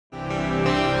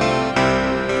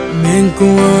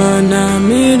Minkuana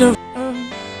mido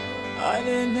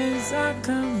Adeneza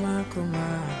kama kuma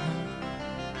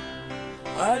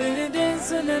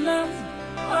Adeneza nana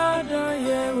Ado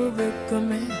ye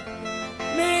ubekome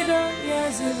Mido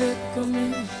yezi bekome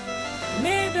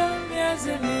Mido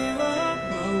yezi miwa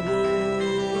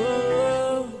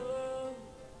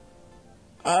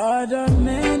Ada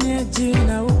menye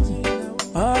jina u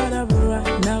Ada bura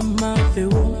na mafi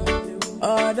u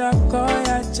Ada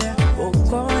koya che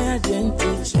Okoya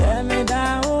jenti Sheme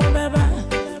da u beba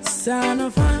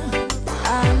Sanofa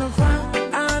Anofa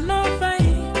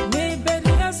Me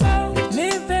bedi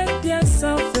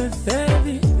yourself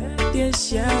Baby Dear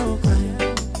shao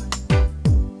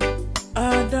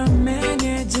Ada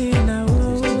menye jina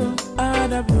u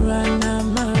Ada bura na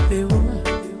mafi u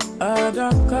Ada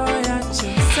koya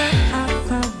che Se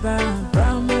akaba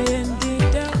Brahma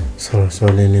yendida So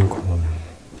leaning common.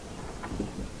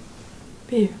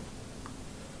 Babe.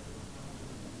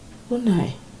 Good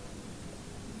night.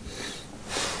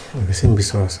 I'm saying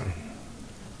besides.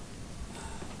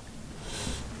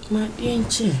 My dear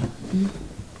chair.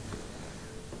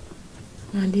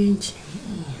 My dear chair.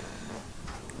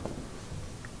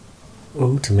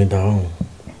 Oh, to me down.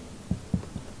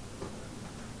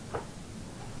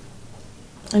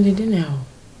 I didn't know.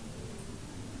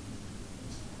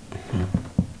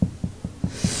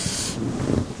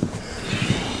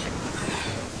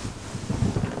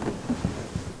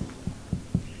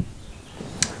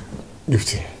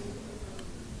 Gifty,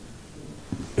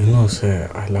 you know,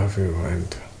 sir, I love you,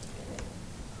 and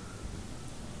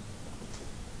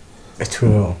it's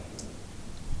real.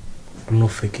 I'm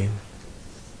not faking.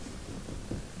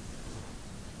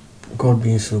 God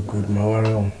being so good, my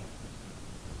warrior.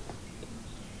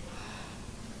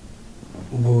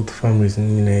 Both families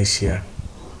in Asia,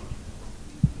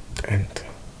 and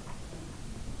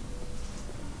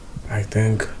I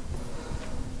think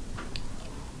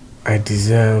I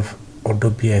deserve.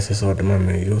 Although BSS or the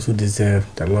mommy, you also deserve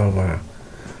the love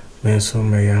men so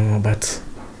my but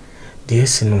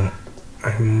yes,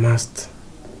 I must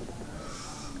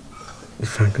be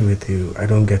frank with you. I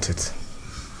don't get it.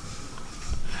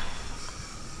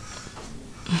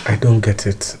 I don't get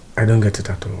it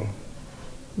at all.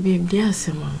 Babe, yes,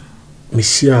 man.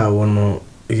 Mishia wanna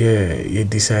you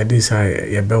decide this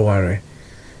you be worry.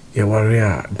 You worry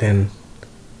then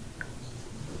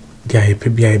yeah,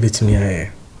 be a bit me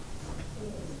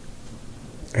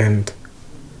and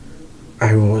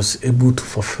I was able to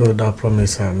fulfill that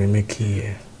promise I make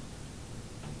here.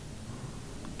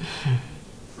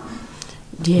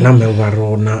 Na me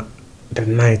warona the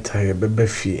night I be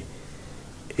fie.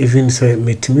 Even say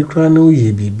me timi kra na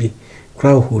oye bibi.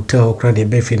 Kra hotel kra de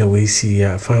be fie na we see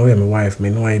ya. Fan we my wife me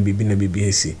no I bibi na bibi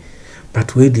esi.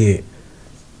 But we dey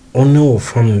only our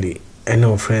family and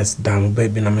our friends down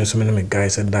baby na me so me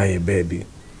guys die baby.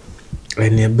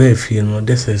 And you know,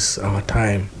 this is our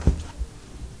time.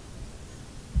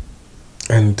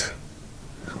 And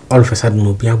all of a sudden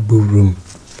we'll be a boo room.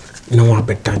 No one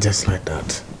better just like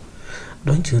that.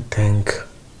 Don't you think,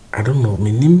 I don't know,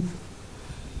 my name,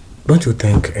 don't you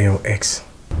think your ex?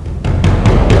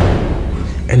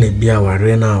 And it be our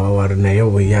rena or na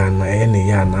yana, any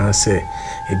yana say,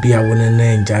 it be a winning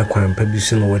name, Agyeiwaa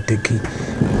publishing or taking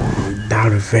that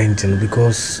revenge, and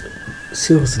because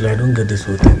seriously, I don't get this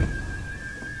whole thing.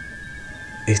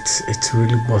 It's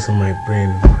really bothering my brain,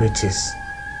 which is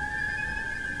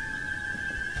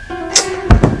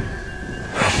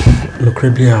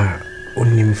Lucrebia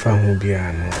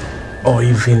or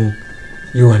even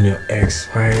you and your ex.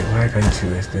 Why can't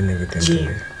you explain everything to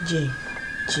me? G.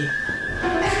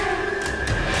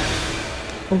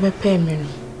 Over payment.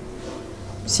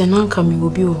 Say now coming will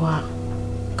be over.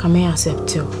 Come here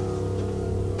accept you.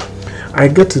 I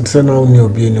get it, say now you'll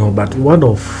be no, but what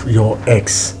of your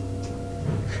ex?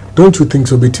 Don't you think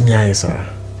so be to me,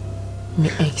 ASA? My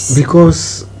ex.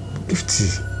 Because Gifty,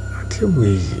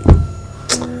 Agyeiwaa.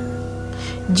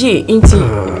 G, inti.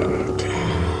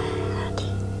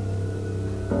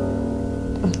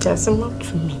 Just up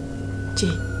to me.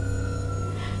 G.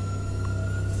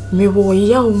 Me wo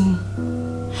yaw.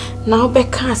 Now be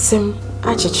kasem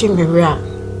achichi me rea.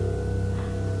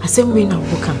 Asem we na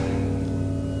woka.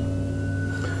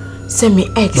 Say me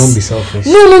ex. Don't be selfish.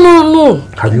 No.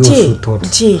 Have you also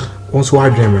thought? G. Also, I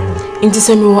dream. Inti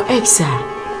say me wo ex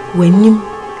when him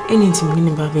anything me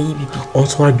never be bibi.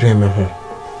 Also, I dream.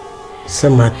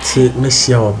 Samati,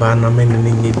 Messia or Bana, many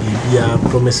bibia,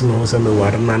 promise me was a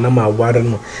water, Nama water,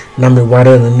 Name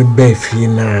water, and the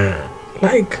Befina.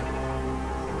 Like,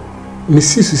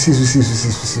 Mrs.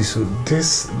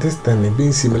 This time, they've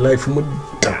been seeing my life.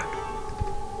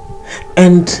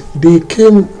 And they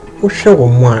came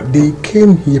They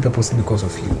came here purposely because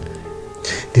of you.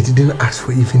 They didn't ask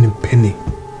for even a penny.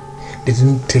 They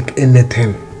didn't take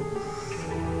anything.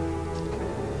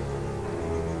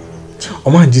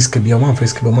 Oman just could be a man for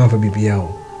Skibberman for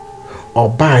BBL. Or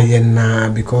buy na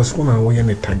because one are wearing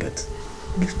a target.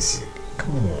 Gifty,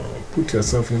 come on, put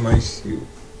yourself in my shoe.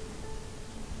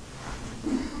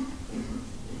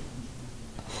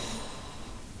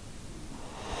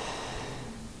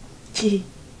 Gee.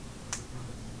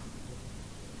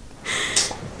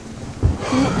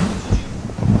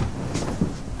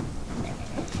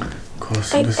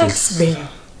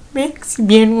 Ex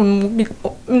bien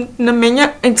na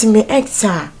menya intime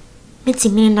exa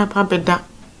mitime na babeda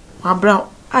wabra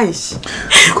aish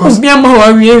obia ma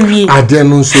wa wie ade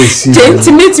no so esi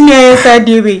intime ayesa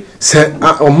de we say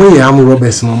omo ya am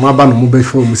Roberts no ma ba no mo be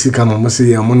fo musika no mo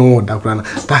say ya mo no da kra na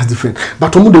that's different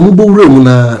but omo de mo bo wura mu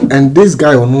na and this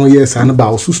guy ono yes and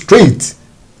ba so straight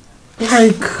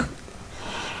like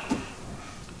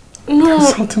no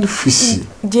something fishy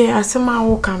je asema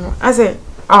wo kanu ase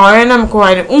am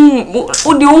quite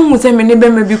udi say me ne be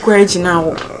ma bi kwa agina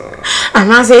wo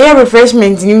and I say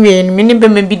refreshment ni we me ne be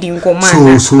ma bi di nkoma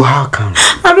so how come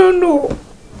I don't know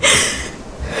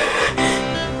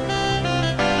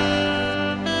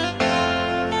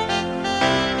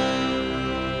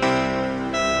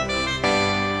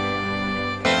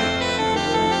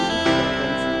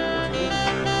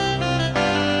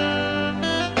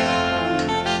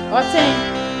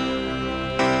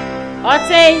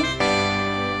Ote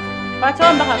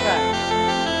Paton Bahaka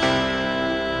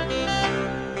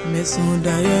Meso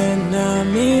Diana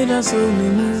Mida so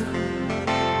mimu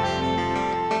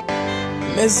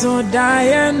Meso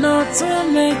Diana to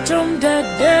me chum da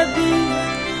Debbie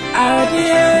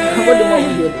Adie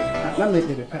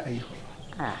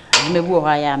me wo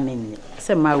ha ya men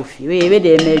se ma ofi we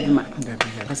de na adwuma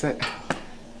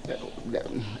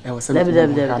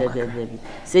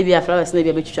say be flowers na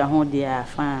be betwa ho de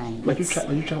fine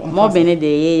mo bene de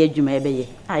ye adwuma ebe ye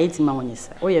yetima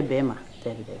wonyesa o ye be ma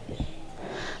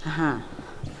aha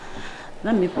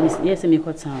na me yes me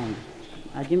ko town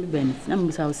adwum be ben na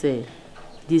me say say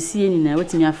de sie ni na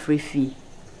wetimi afre fi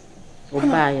o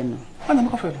baaye no ana me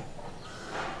ko fe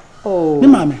oh me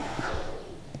mama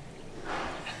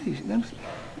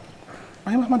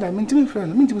I am madam mentimi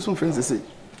friend mentimi some friends say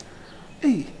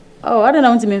hey oh I don't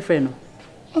want to mean friend no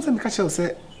what's the catch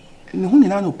say ne hu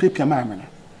nyina no prepare mama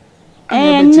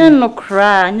na nya no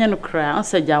kra on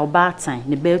say ja obatan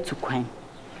ne be tu kwan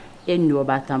enu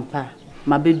obatampa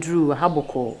ma bedru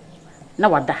haboko na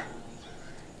wada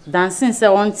dancing say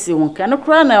wonti wonka no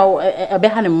kra na ebe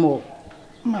ha ne mo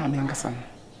mama yankasa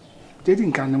dedi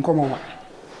nkan ne nkomo wa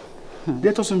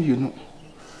de to so mi no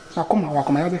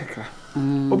akoma ya de kakra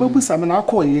obebu sa me na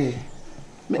akoye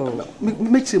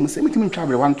me chim say me timi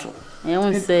twabre wanto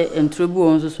won say entrobu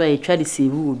won so e twa de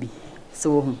sevu obi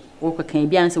so wo kan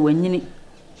bia say wanyini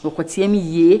wo kotiam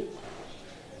yie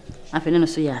afene no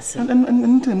so yase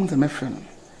ntene mu me frɛ no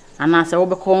ana say wo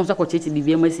be ko so kotieti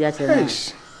bibia masi a kire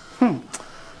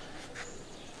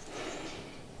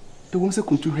de wo se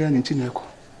kuntu hwe na nchi na ekɔ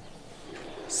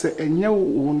se enye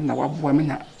wo na waboa me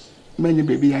na manye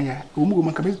baby anya wo mu go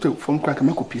maka be to fon kwa ka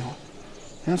makopi ho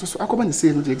yanso so akoba ne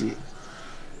sei no de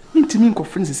mintimi nko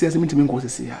friends sei ase mintimi nko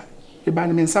sei ya e ba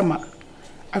ne mensama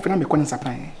afena me kɔ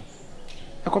nsapan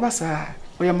akoba sa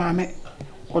oya maame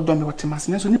odo me wotemas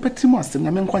ne so nipa timo asem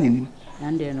na me nkwa nyanim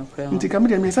ande no kra nti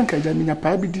kamede me sanka ja me nya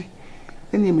pa bidi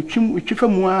ene me twifa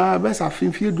mu a be sa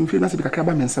afenfie dumfie na se bi kakra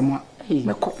ba mensam a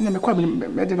me kɔ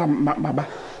me de na baba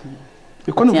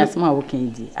e kɔ no asema wo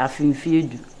kan di afenfie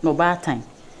du no ba tan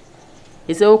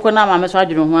ese wo kɔ na maame so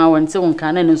adwene ho a wonte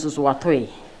wonka na ne nso so watoe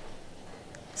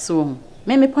so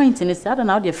me point ni say ada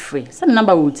na wo de free say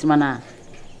number wo tima na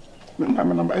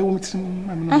number I wo mitim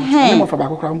me mo fa ba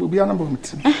kokra obi a number wo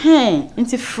mitim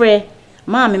nti free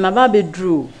maame ma ba be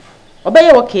drew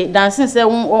obeye okay dancing say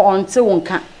wonte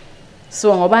wonka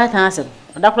so ho ba tan ase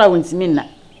odakora wontimi na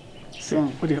so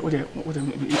wo de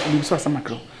mi so asama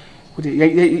kro wo de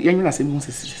yanwina se mu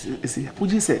se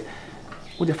puji se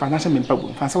wo de financial member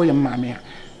bu fa say wo ye maame a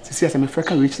se ase me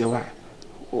freka reach the wa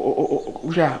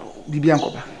wo ja bibia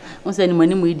nkoba won say ni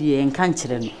mani mu idi e nka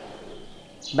nkire no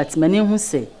but mani hu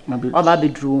say oba be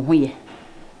dru ho ye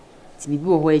ti bibi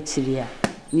wo ho e kire a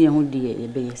ni hu de ye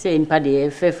be say npa de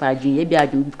fe fa adwun ye bi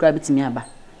adwun bi kra bitimi aba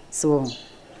so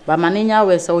ba mani nya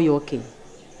we say wo ye okay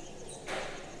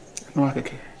no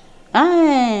akeke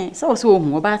so so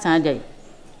hu oba tan dai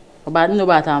oba no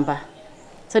ba tan pa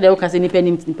say de wo ka say ni pa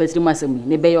tiri masam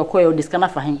ni be ye okoy o diska na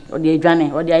fa hen o de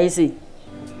adwane o de ayesi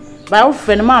ba wo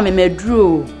fe no ma me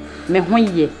madru me ho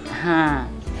ye ha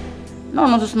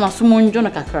No, just no sumun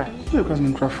John Kakra. Because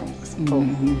microphone.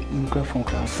 Microphone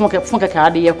class. Funka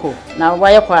Cardi Yako. Now,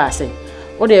 why you say?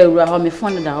 What they were how me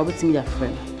fond that I'll be to me a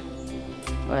friend.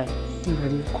 Why?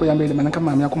 Koya made the man come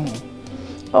mamma come.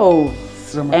 Oh,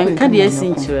 and Cadia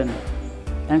sing children.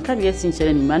 And Cadia sing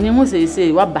children. My name was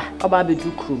say, what about the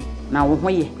two crew? Now,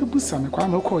 why you put some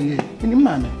crime or call ye? Any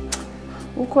man.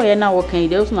 Who call you now working?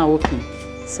 There's not working.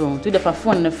 So, to the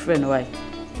phone a friend, why?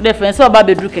 The friend saw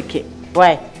Baby Druke.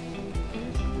 Why?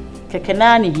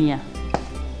 Kekenani here.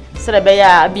 So the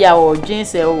bear be our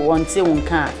jeans one say one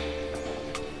can.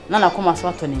 None of come as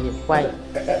what on you. Why?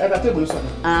 At a table, sir.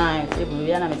 Ah, table,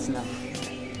 we are not now.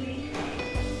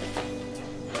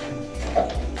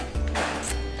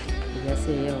 Yes,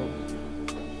 yo.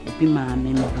 Be my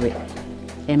memory.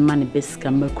 And money best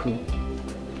come crew.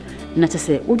 Not to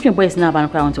say, would you boys now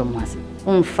and crown to mass?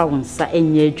 On found sa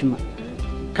any age.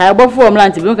 Kayabo for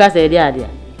land to look at the idea.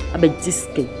 I bet this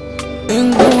cake.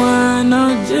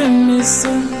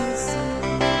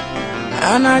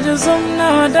 And I just don't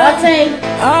know that I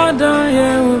don't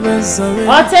hear with sorry.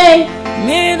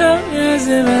 Me don't use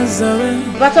even sorry.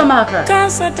 What's a marker?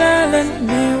 Can't tell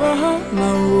me what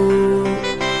my woo.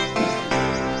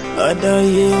 I don't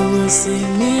hear with see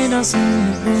me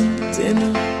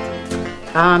doesn't.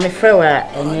 My friend were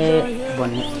any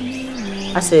bonnet.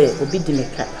 I say,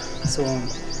 obedient. So,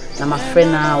 now my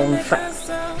friend now on fact.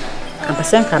 I'm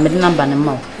percent coming number no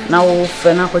more. Now,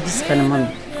 friend, I got this kind of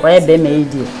money. Why be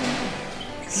made?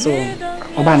 So,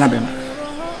 Obana Bema.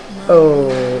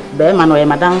 Oh, Bema no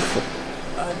madam.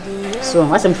 So,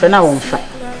 what's a friend I won't fight?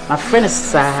 My friend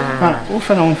is oh,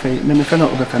 friend on fate, me friend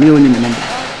of the family number.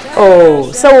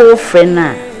 Oh, so friend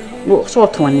now. What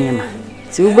sort of name?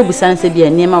 So, we will be saying be a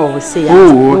name I will say.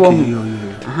 Oh, okay.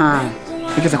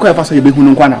 Because I quite pass you be who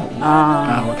no one.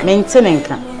 Maintaining.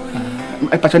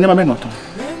 I patch your name not.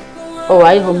 Oh,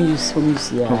 I home use,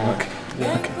 yeah. Oh, okay.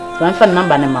 One for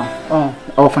number now.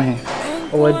 Oh, fine.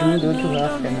 Oh, I don't you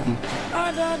have them.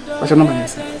 What's your number? I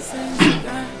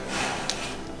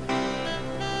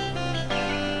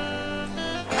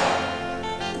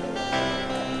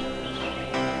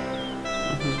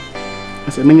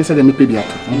said, many said, me pay the yeah,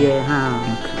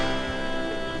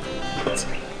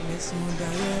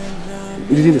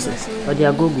 Did you say? Oh, they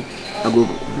are go. I go.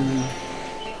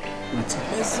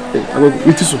 I go.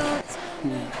 It is so.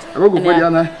 I go for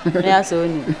Diana. Yes,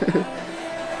 only.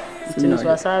 It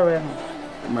was sorry.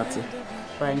 Mate.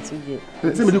 Fine to get.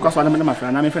 Say me do cause one my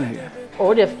friend. I'm friend here.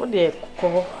 Oh, they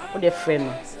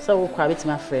friend. So we quite with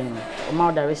my friend. O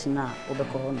my direction now, we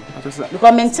call him.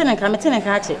 Because maintaining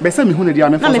catch it. Be say me hu na dia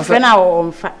me for. Na me friend now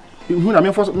on fa. Hu na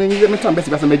me for me time best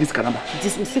be this can number.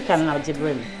 This can now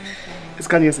Jibril. This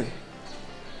can you say?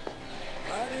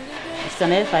 It's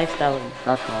can 5,000.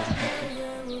 5,000.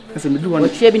 I say me do one.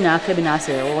 What you be na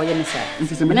say o ye me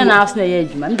say. Me na house na ye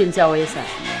adwuma, me dey ntia o ye say.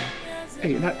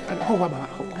 Hey, na how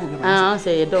about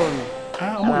say you don't.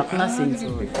 I'm not saying so.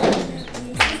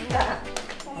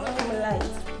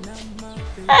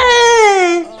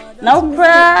 Hey, no, bro,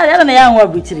 I don't know how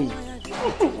to be.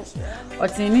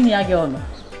 What's in me, I go on.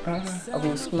 I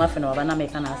will smash and over and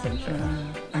make an answer.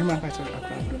 I'm a better.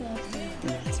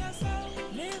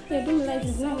 I don't like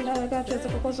this now that I got to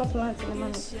because of plants in the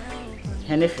money.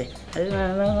 Anything.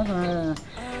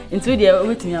 Into the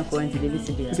with me, I'm going to the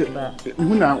visit.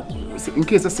 Who now, in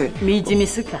case I say, me, Jimmy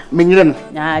Sika, Minion.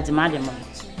 Ah, Madam.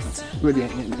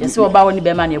 Yes, so about the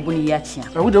Beman, your bunny yachia.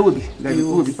 I would be like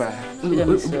you will be by. We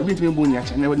to be bunny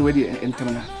yach and never ready and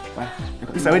terminal.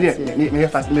 It's already may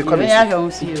fast may come. I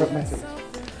don't see you.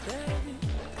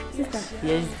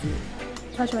 Yes,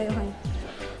 touch my hand.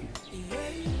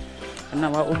 And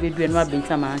now I will be doing what been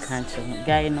some country.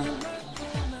 Guy, no.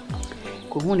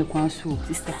 Kohuni kwan so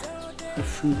sister. The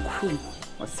free crew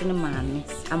or cinema,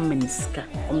 I'm Meniska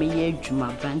or me ye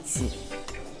Juma Branty.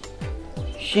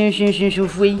 Shin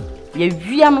free. Ye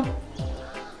viano.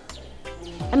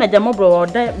 And a jamobro or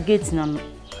that gates none.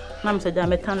 Mam said,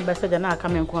 I'm a town better than I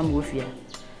come and come with you.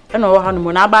 And all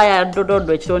honeymoon, I buy a dodo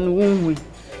which on womb.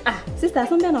 Ah, sister,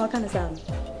 something I can't sound.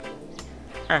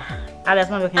 Ah, I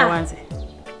left my once.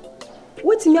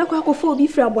 What's in your cocoa for be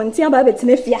from one tea about it in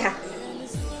a fear?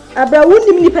 Abra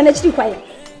wouldn't be penetrated quiet.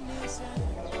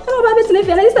 Hello, Babbitt, and if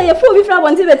I say a fool before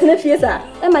one tea in a fear, sir.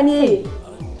 And my name.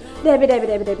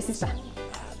 David, sister.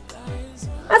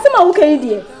 As a okay,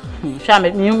 dear. Sham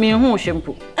it, me who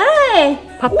shampoo. Eh,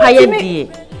 Papaya, dear.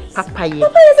 Papaya,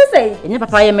 say, and your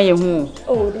papaya may who.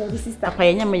 Oh, there is sister.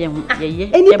 Papaya may who.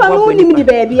 And if I won't need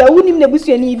baby, I wouldn't even bush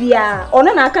any beer. Or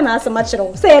none I can ask so much.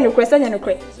 Say, no question, and no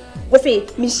crack. say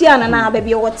Michiana na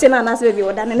baby or Tina na baby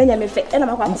or dan and me fe and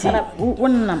I'm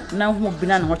one now who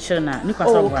been on watching now.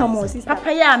 Oh, come on, sister.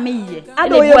 Papaya me. I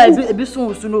don't be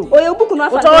soon to know. Oh, you book no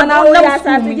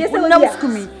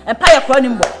me and pay a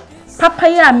cronin boy.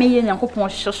 Papaya me and Uncle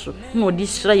Shosso. No,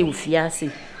 this tray with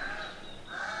Fiasi.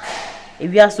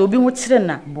 If you are so being with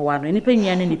Sena, Boan, any penny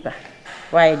and any pa.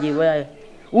 Why, they were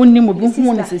only moving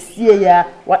to see ya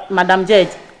what Madame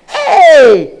Jade.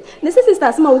 Hey! The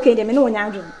sister small okay, they know one.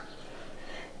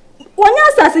 One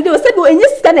answer to do said, when you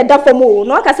stand a duff for more,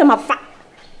 no, I can my fat.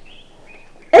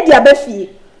 Eddie Abefi.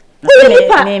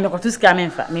 Name got to scam in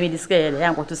fact, maybe the scale,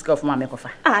 I got to scoff my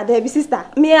makeover. Ah, there be sister.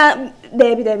 Me,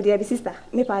 there be sister.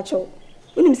 Me pacho.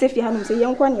 When him say, if you have him say,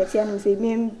 young one, yet, and say,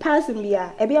 me passing me,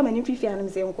 a be a man in free and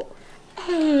say, uncle.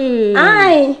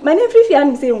 Aye, my name free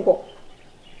and say, uncle.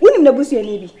 When him the bush and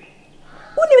maybe.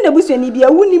 When the bush and maybe, I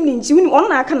wouldn't even see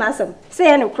on our canasum.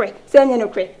 Say, no cray, say, no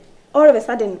cray. All of a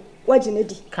sudden, what you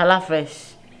need? Color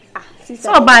fresh. Ah, sister.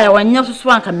 So buy when you're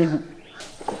swank a me.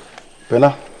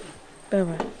 Pena.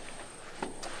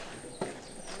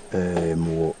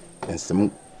 More and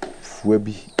some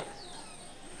Fuebi.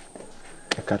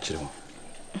 I catch him.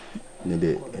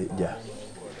 Need ya.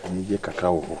 Need a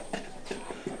cacao.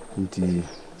 Until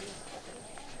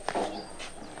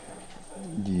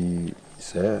the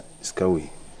Sir Scowy.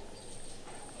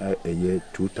 A year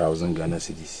 2,000 Ghana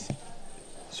cedis.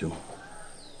 So,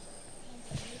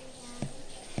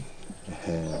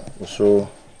 also,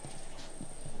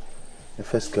 the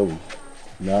first cow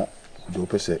now the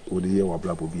opposite would hear what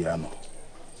Blabo Biano.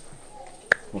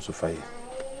 Also, fire.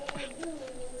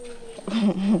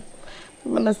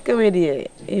 Manascaway,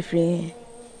 if he.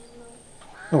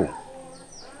 Oh,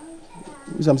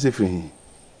 some say free.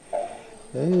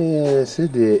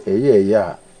 Said a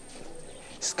year,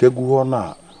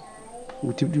 Skeguna.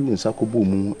 We tip you in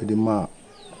Sacoboom, Edema,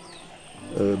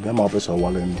 Bama Pesa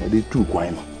Wallen, the two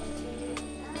quine.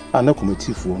 I know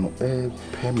committee for no,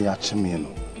 pay me at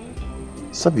Chimino.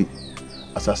 Sabi,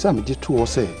 as I say, me two or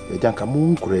say, a janka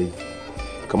moon gray.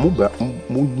 Kamuba,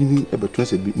 moon, ever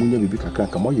twins a bit, moon, baby, can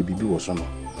come on your baby was on.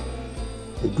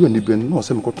 A good and even no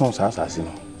some cotton assassin.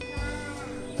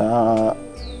 Ah,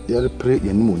 you're a prey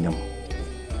in Munium.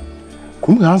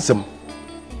 Come handsome.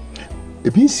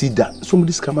 If you see that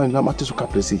somebody's coming in Matis to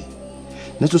Caprese,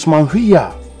 Netos man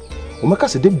here, Omaka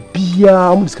de Bia,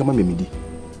 almost come midi.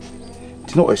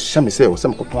 To know a shame say or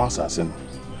some cotton assassin.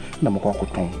 Namako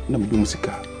cotton, Namu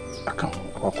musica, a come,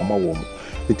 a comma warm.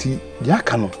 It is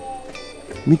Yakano.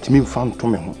 Meet me found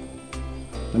Tommy.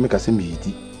 Namaka send me.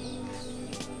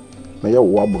 May your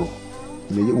wabro,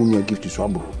 may you only give to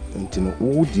swabro, and to know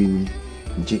all the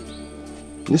J.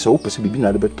 This opus be been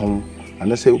at the beton,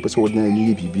 and I say opus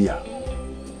ordinary bibia.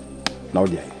 Now,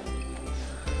 dear.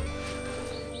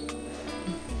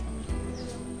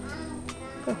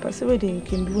 Papa, so we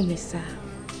can do this, sir.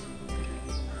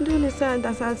 Do this, sir.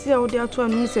 That's I see how they are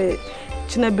trying to say,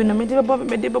 Chinabina,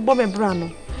 Medeba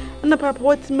Brano. And the papa,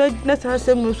 what made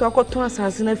necessary was I got to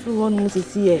assassin everyone who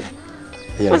is here.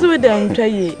 What's with them? Try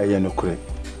it. I am no correct.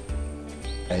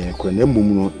 I am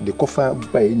Quenemuno, the coffer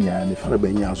by Nya, and the father by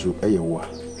Nyasu, Agyeiwaa.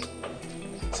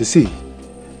 See,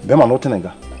 Bema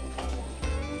Notenaga.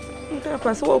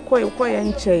 Papa, so quite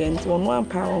and chain to 1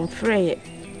 pound free.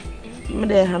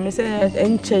 Mother, I said,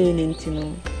 and chain into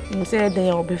no. You said they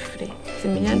are be free.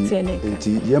 Simian,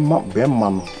 and Yama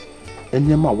Bemman, and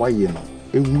Yama Wayen,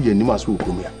 and we and Nimas will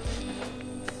come here.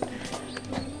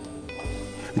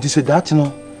 It is a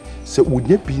Datino, so would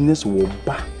your penis will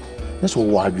back. That's what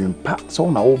wide in pack, so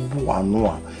now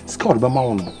one Scout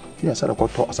Bamano. Yes, I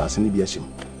got to assassinate Biashim.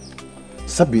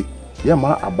 Sabi,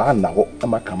 Yama Abana,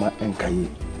 Amakama, and Kaye.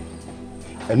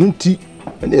 And unti,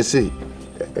 and they say,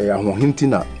 I want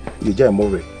hintina, the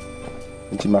Agyeiwaa.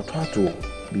 Until my tattoo,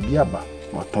 Bibiaba,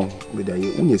 my tongue, with a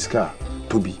Unisca,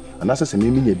 to be, and as a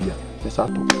mini beer, let's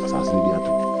out to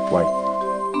assassinate. Why?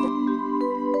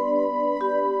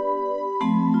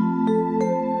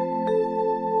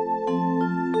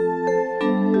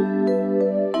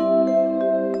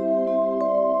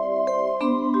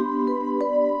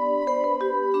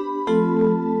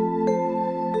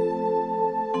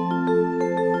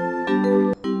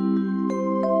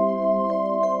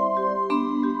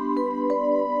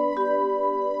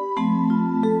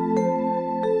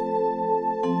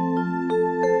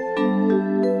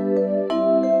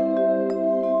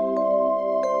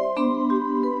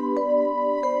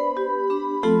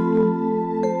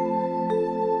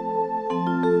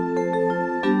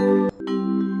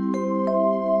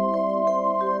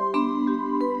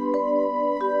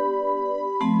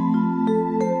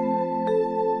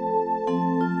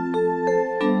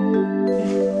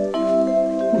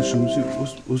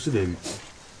 Osu David.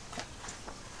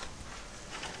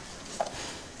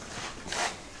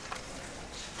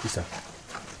 Isa.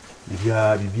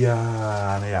 Bibia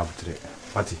na ya butre.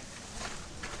 Pati.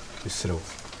 Isro.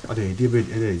 Ade David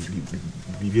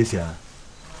bibia sia.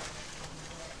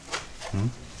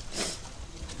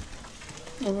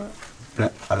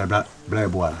 Bla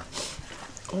boa.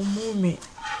 Oh mommy.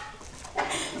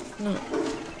 No.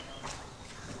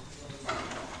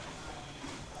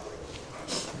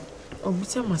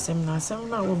 Obisa masem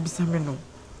na obisa me no.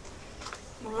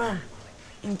 Wa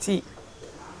nti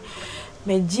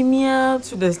me jimia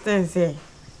to the stand say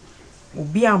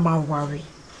obi ama worry.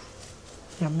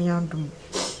 Ya me andum.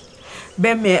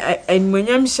 Be me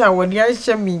enmonyam sha wode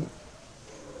ahye me.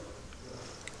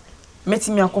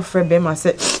 Metimi akofre be ma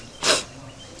say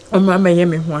omra me ye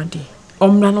me ho ade.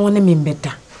 Omra no ne me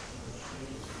mbeda.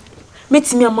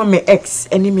 Metimi ama me ex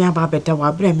eni me aba beta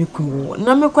wa bra me kunu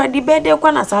na me kwa di bede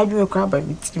kwa na sa adwe kwa ba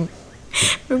mitimi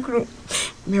me kunu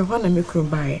me ho na me kunu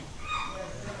bae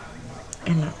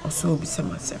ena oso obi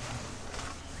sama se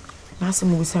na se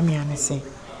mo bisa me ane se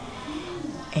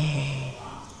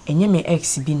enye me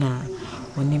ex bi na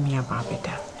oni me aba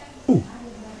beta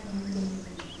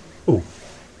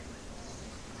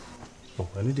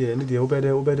ani de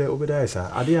obeda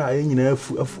esa ade a nyina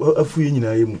afu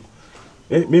nyina yemu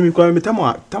me kwa me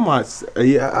tama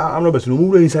am no beso no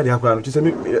mu inside akwa no chese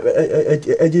me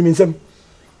eji mi nsem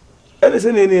ene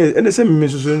se me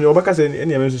susu no obaka se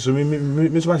ene me susu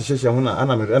me so ma hyehyɛ ho na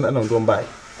ana ndo mbai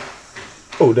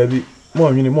dabi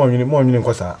mo nwini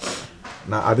nkosa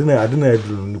na ade na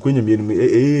aduru no kwanya me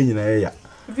nyina ya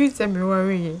vite me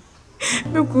worry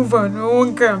me kuva no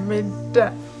nka me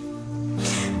da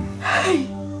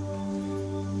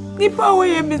nipa wo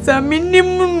ye misa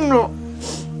minimum no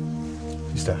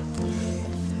sister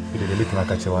ile de lekima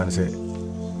ka chewa ne se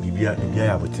bibia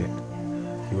ya bote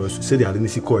he was said the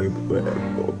nisi ko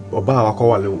oba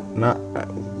akọwale na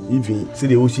even said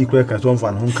the osi kra ka so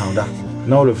mfa no kan da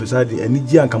na all of a sudden ani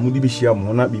ji anka mu di bi hia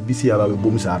mo na bibisi ya ba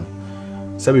bom sa no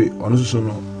sabe ono susu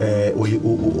no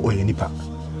oye nipa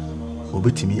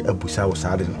obetimi abusa wo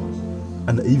saade no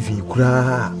ana even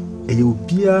kra eye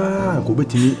obia ko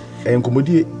obetimi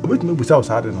enkomodi obetimi abusa wo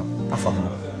saade no afa ho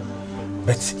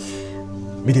bet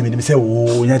me say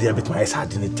oh nya dia betima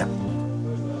saade ne ta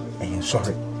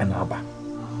sorry and aba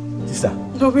sister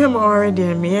no be am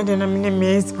already me and na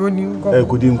me is go ni go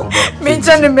go di nko ba me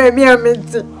chane me mi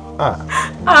ameti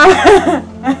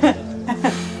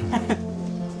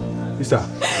sister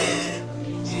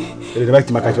ele back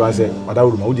to my catch say oda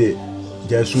wuru ma wo de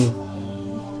jasun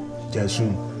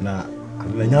na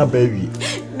anya bawi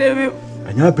David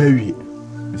anya bawi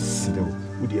sister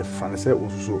wo de fa say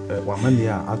osuso wa mane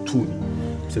a atu ni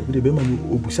se bi de be ma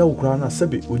obusa wo kra na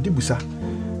sebe odi busa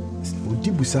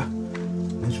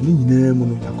nso ni nyina mu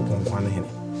no yakopon kwa ne hene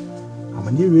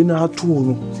amane we na atu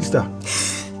no sister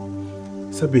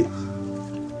sebe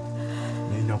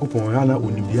ni yakopon ya na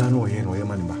onibia na oye no oye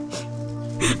manima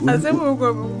asemu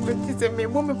ko beti se me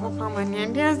bo me papa mane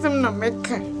ndi asem na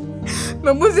meka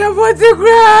na muzi afoti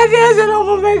kra ndi asem na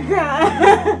mo meka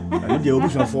ani de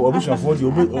obushafo de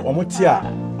omotia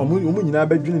omo nyina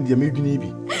badwene de medwene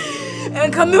bi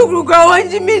kami ukruka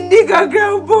wanji mindika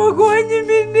kra bogo wanji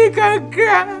mindika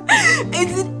kra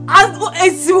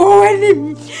esi woni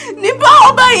nipa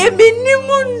oba ye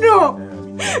minimuno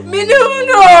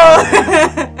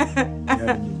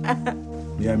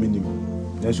ya minimu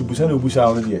na subusa na obusa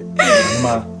ono de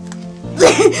ma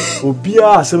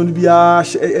obia asem no bia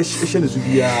ehye ne su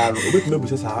bia obetuma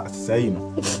busa sa yi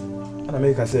no ana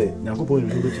me ka say nyankopon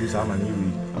ni obetu sa ama na yi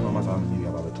ama ma sa ama ni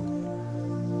ababeto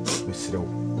mesrew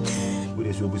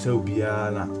so busa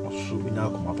obia na oso nya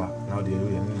akomapa na de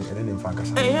ene mfa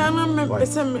nkasa ya na me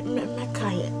pese me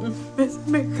kai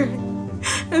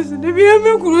eso de bia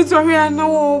me kuru so hwe na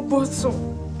wo boso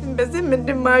mbese me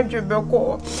de ma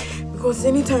dwebeko because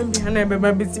anytime bi na be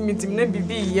ba beti meeting na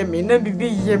bibi ye me de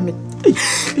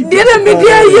na me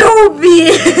dia ye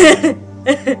obi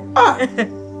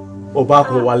oba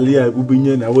ko wale a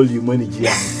ubinye na wali manage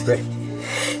ya be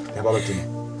ya baba tini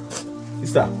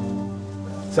sister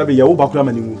sabe ya wo bakura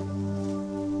manimu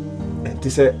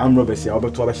enti se amro besi a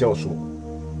obeto abehye oso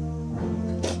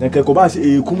na ke ko ba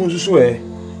se kumu susu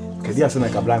ke dia se na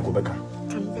ka blanco beka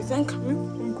kan bezan kan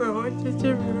ko onje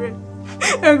chebire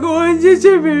ego onje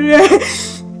chebire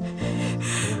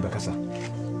bekasa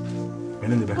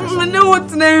menen bekasa mane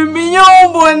wotna mi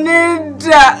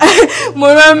yoboneda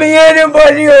mora mi yere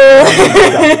body o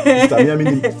sister mi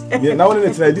amini na woni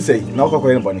ne try this na ko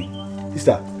ko yen body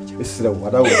sister sister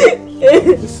wada wo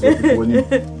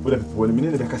woni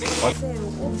minen bekasa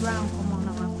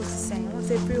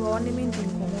say free or name in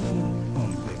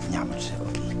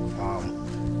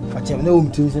But you know,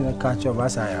 to catch your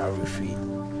bass, I are free.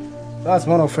 That's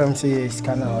one of them says,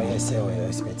 can I say, or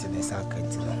expecting this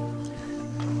account?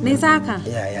 Nizaka?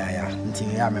 Yeah. Until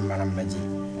I am a man, Maggie.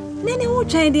 Nene who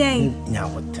tried the now,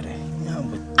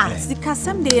 because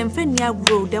someday and Fenia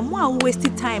grow, the more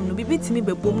wasted time no be beating me,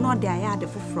 but boom, not the yard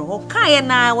of fro. Kai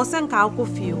and I was sent out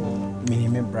of you.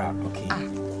 Minimum bra, okay.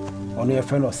 Only a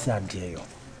fellow sad dear.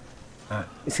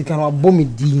 It's a kind of bomby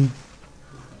dean.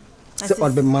 So,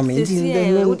 the mammy,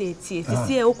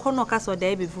 see, O'Connor Castle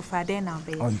day before Friday now,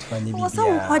 baby. Was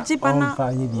so hot, Jibana,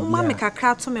 Mamma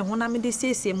crowd to me when I'm in the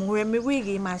same where me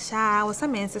wiggy, my sha, or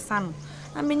some man's son.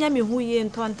 I mean, I'm who ye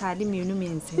and Tonta, the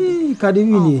means.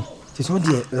 Cadivini. It's not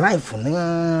the life.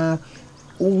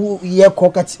 Yeah,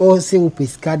 cockets all say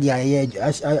Piscadia.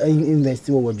 I invest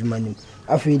over your money.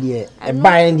 I feel a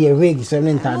buying the rig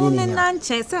 7 times.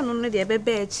 Chance and only the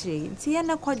baby tree.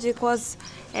 Tiana Cogic was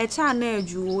a channel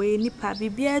Jew, Nipa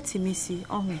Bibia Timisi.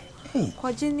 Oh,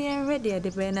 Cogenia ready at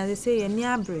the brain as they say, a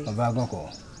near break.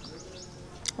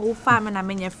 Oh, farming, I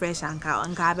mean, fresh and cow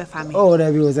and carbe family. Oh,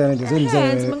 that was a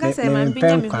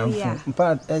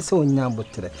but I saw number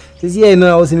today. This year,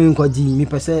 no, I was in Cogi, me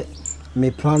per se, me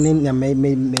planning, and may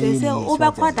say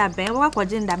over quite a bear, what for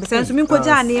Jinda, besides me,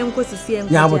 Cojani and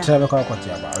Cosi, now will travel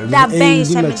Cocotia. That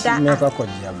bench,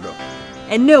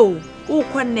 and no, who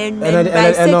can name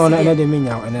another mean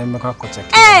now, and then Macacocha.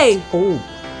 Hey! Oh.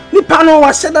 Nipano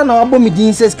was said on our bomb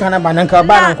says Canaban and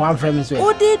Caban and friends.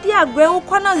 Oh, did ya grow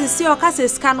corners is your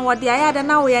cassis can what the I had an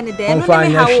hour any day? I'm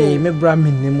fine, me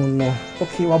Brahmin, no.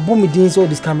 Okay, what bomb meetings all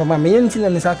this cameraman, me anything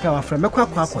and the Saka from a quack.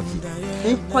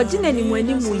 Quadrin any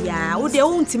money, we are, would they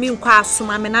own to me in class, so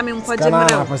I'm in Quadrin.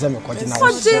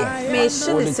 May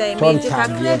should say, Major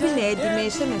Cacrabin,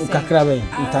 Edimation, Cacrabe,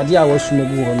 Tadia was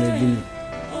maybe on the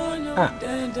ah.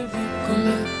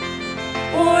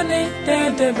 One day,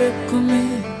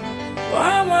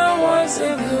 Wama was a